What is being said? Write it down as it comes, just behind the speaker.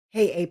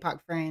Hey,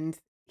 Apoc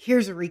friends,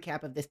 here's a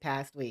recap of this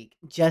past week,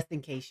 just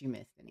in case you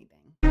missed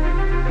anything.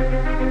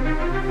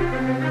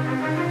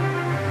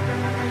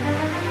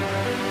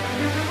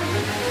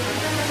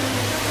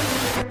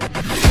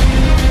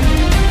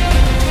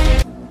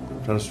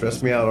 Trying to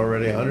stress me out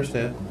already, I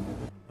understand.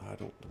 I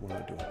don't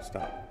want to do it,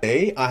 stop.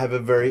 Hey, I have a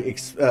very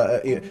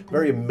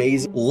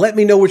amazing, let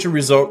me know what your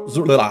results,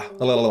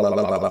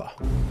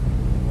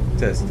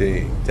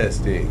 testing,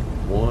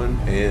 1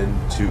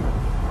 and 2.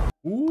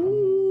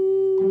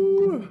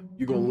 Ooh,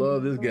 you're gonna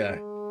love this guy.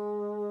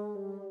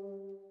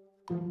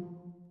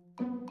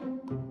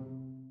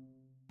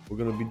 We're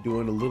gonna be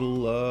doing a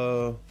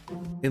little,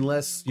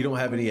 unless you don't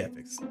have any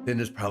epics, then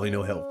there's probably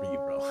no help for you,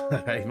 bro.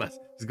 You must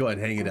just go ahead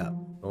and hang it up.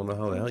 I don't know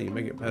how the hell you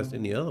make it past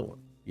any other one.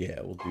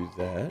 Yeah, we'll do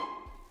that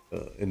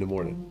in the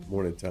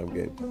morning time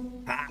game.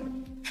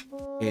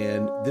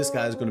 And this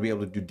guy's going to be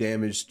able to do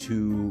damage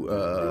to,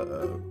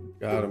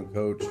 got him,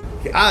 coach.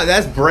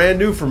 That's brand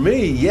new for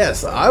me.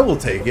 Yes, I will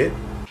take it.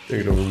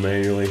 Take it over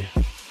manually.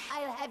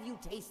 I'll have you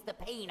taste the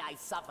pain I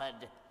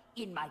suffered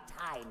in my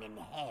time in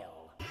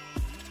hell.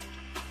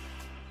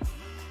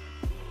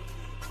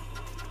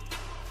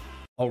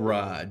 All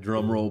right,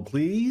 drum roll,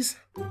 please.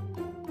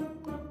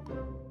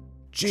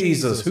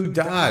 Jesus, who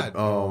died?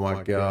 Oh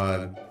my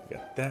God.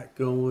 Got that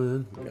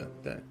going.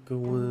 Got that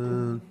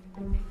going.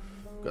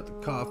 Got the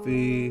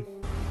coffee.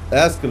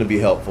 That's gonna be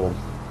helpful.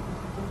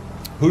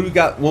 Who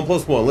got 1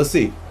 + 1? Let's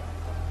see.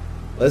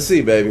 Let's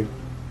see, baby.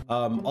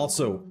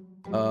 Also,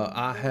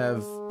 I'll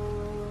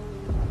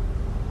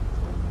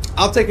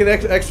take an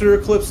extra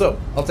Eclipso.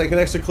 I'll take an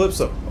extra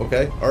Eclipso.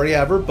 Okay, already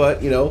have her,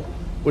 but you know,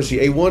 was she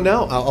A1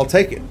 now? I'll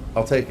take it.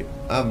 I'll take it.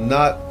 I'm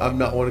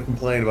not one to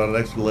complain about an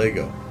extra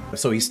Lego.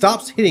 So he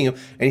stops hitting him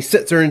and he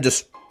sits there and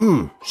just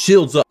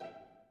shields up.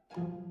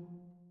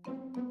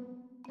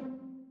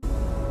 A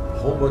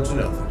whole bunch of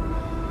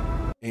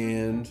nothing.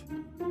 And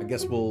I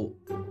guess we'll.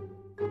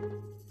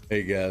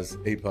 Hey guys,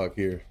 Apoc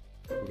here.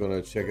 We're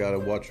gonna check out a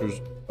Watcher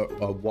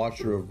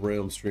of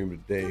Realm stream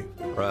today.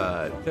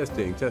 Right,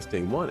 testing,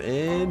 1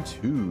 and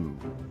 2.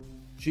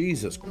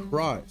 Jesus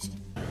Christ,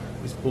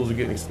 these pools are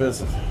getting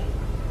expensive.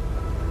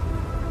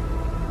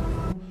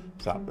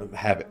 Stop,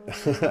 have it.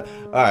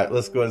 All right,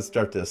 let's go ahead and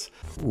start this.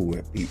 Ooh,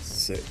 that beat's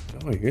sick.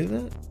 Oh, you hear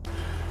that?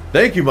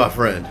 Thank you, my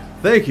friend.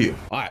 Thank you.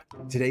 All right,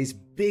 today's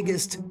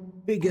biggest,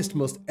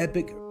 most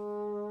epic.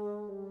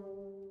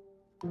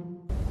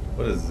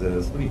 What is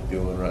this? What are you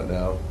doing right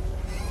now?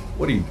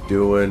 What are you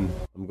doing?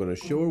 I'm gonna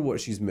show her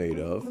what she's made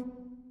of,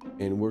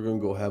 and we're gonna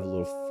go have a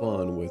little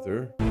fun with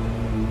her. Oh,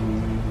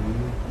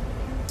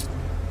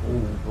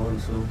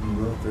 bunch of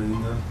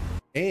nothing.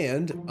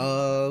 And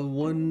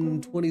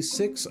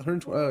 226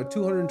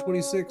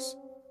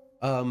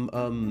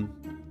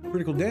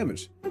 critical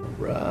damage.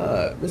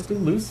 Right,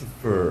 Mr.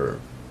 Lucifer,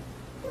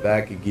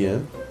 back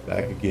again.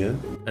 I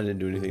didn't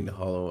do anything to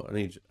hollow.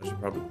 I should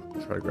probably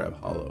try to grab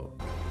hollow.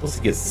 Let's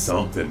get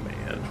something,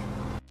 man.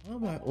 Why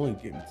am I only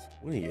getting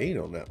 28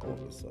 on that all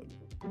of a sudden?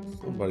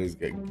 Somebody's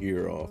got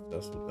gear off.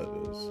 That's what that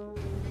is.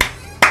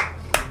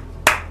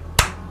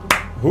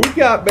 Who we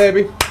got,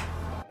 baby?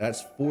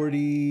 That's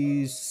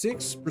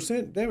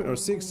 46% damage, or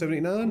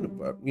 679,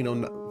 you know,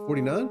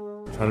 49.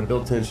 Trying to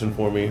build tension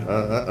for me.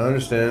 I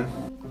understand.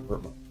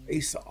 Burn my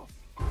face off.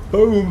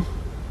 Boom.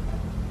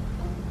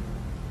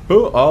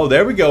 Oh,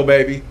 there we go,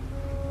 baby.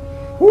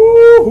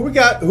 Woo, who we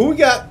got?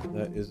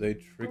 That is a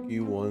tricky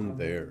one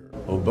there.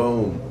 Oh,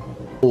 boom.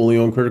 Only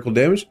on critical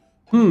damage?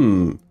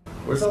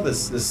 Where's all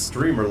this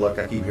streamer luck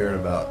I keep hearing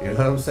about? You know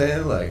what I'm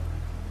saying? Like,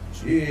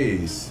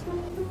 jeez.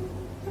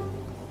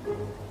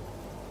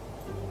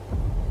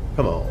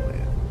 Come on,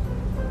 man.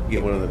 You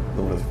get one of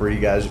the free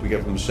guys we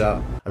get from the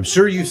shop. I'm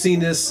sure you've seen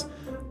this.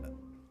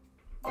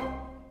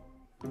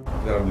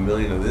 Got a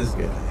million of this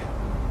guy.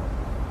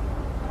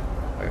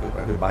 I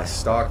could buy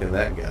stock in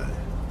that guy.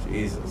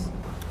 Jesus.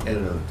 And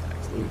another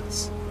tax. Look at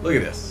this. Look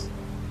at this.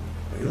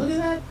 Wait, look at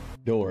that.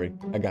 Don't worry.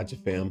 I got you,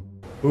 fam.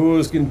 Ooh,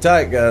 it's getting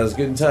tight, guys.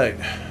 Getting tight.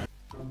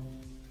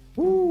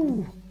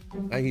 Woo.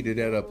 I heated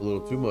that up a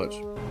little too much.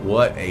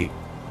 What a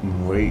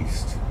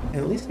waste. And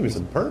at least give me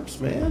some perps,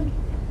 man.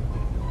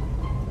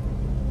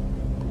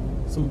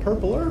 Some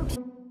purple herbs.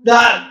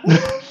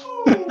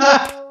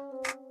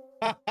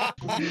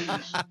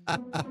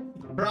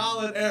 Trial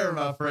and error,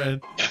 my friend.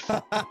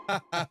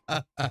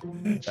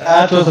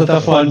 That was a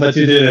tough one, but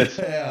you did it.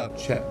 Yeah.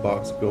 Chat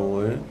box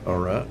going. All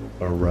right.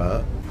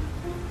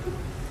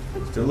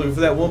 Still looking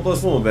for that 1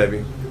 + 1,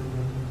 baby.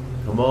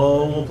 Come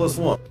on, 1 +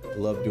 1. I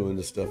love doing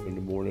this stuff in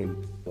the morning.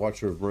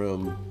 Watcher of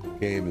Realm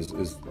game is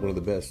one of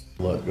the best.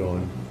 Luck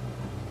going.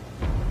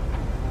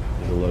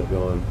 There's a luck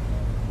going.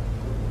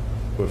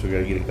 Of course, we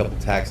gotta get a couple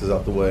taxes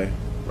out the way,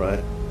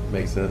 right?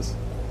 Makes sense.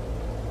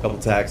 A couple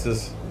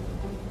taxes.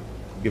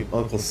 Give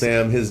Uncle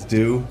Sam his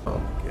due. Oh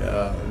my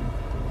God.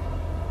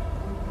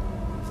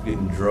 He's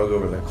getting drug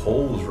over the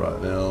coals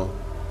right now.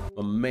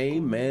 A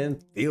main man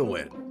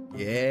feeling.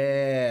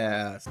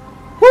 Yes.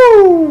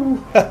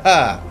 Woo!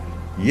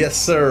 Yes,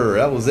 sir.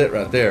 That was it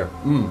right there.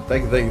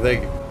 Thank you.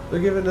 They're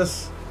giving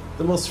us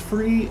the most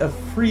free of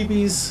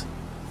freebies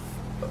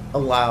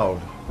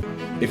allowed.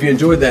 If you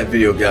enjoyed that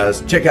video,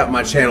 guys, check out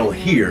my channel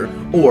here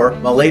or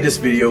my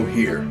latest video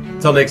here.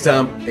 Until next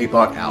time,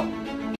 Apoc out.